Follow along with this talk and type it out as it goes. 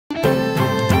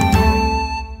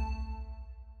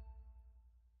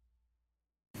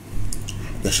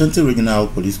Ashanti Regional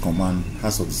Police Command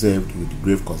has observed with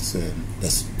grave concern the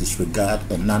disregard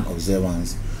and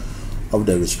non-observance of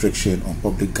the restriction on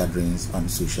public gatherings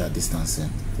and social distancing,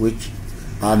 which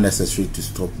are necessary to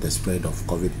stop the spread of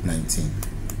COVID-19,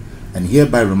 and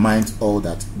hereby reminds all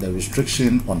that the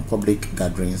restriction on public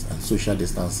gatherings and social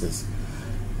distancing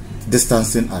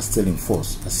are still in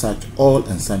force. As such, all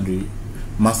and sundry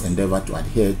must endeavor to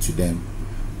adhere to them,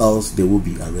 else they will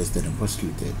be arrested and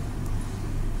prosecuted.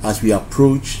 As we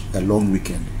approach a long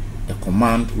weekend, the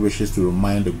command wishes to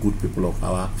remind the good people of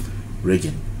our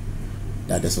region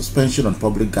that the suspension on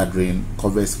public gathering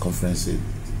covers conferences,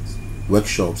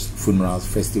 workshops, funerals,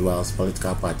 festivals,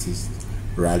 political parties,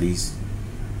 rallies,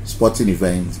 sporting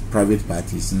events, private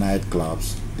parties,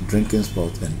 nightclubs, drinking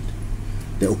spots, and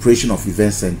the operation of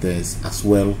event centers, as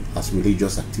well as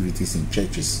religious activities in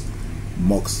churches,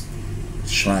 mosques,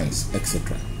 shrines,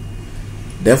 etc.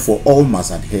 Therefore, all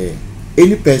must adhere.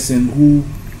 Any person who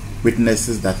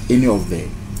witnesses that any of the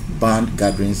banned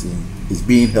gatherings is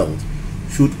being held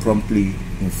should promptly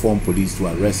inform police to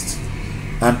arrest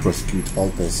and prosecute all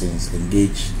persons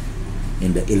engaged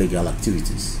in the illegal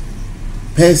activities.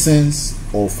 Persons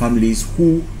or families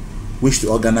who wish to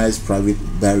organize private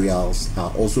burials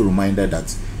are also reminded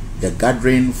that the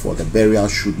gathering for the burial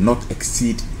should not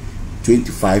exceed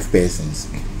 25 persons,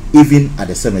 even at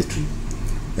the cemetery.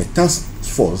 A task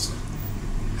force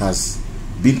has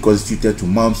been constituted to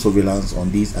mount surveillance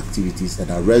on these activities and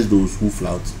arrest those who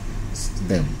flout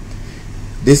them.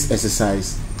 This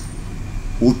exercise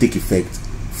will take effect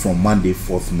from Monday,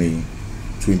 4th May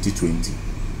 2020.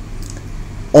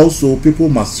 Also, people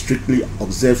must strictly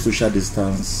observe social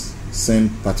distancing,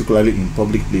 particularly in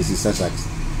public places such as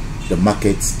the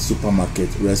markets,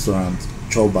 supermarkets, restaurants,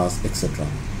 chow bars, etc.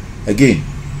 Again,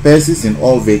 persons in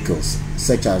all vehicles,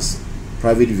 such as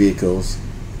private vehicles,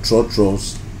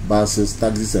 trotros, buses,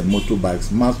 taxis, and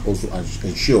motorbikes, must also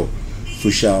ensure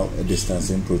social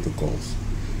distancing protocols.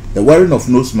 The wearing of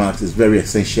nose masks is very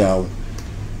essential,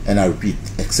 and I repeat,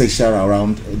 essential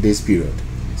around this period,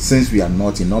 since we are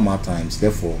not in normal times.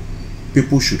 Therefore,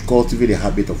 people should cultivate the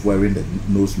habit of wearing the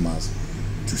nose mask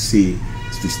to stay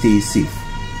safe.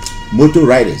 Motor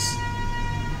riders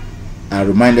are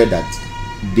reminded that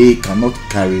they cannot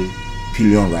carry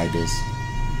pillion riders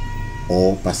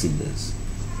or passengers.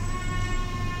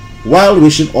 While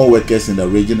wishing all workers in the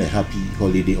region a happy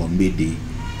holiday on May Day,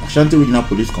 Ashanti Regional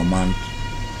Police Command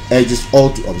urges all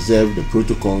to observe the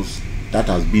protocols that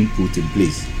has been put in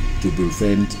place to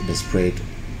prevent the spread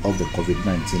of the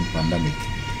COVID-19 pandemic,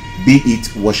 be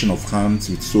it washing of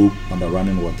hands with soap and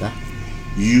running water,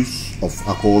 use of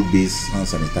alcohol-based hand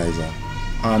sanitizer,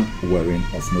 and wearing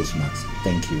of nose masks.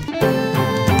 Thank you.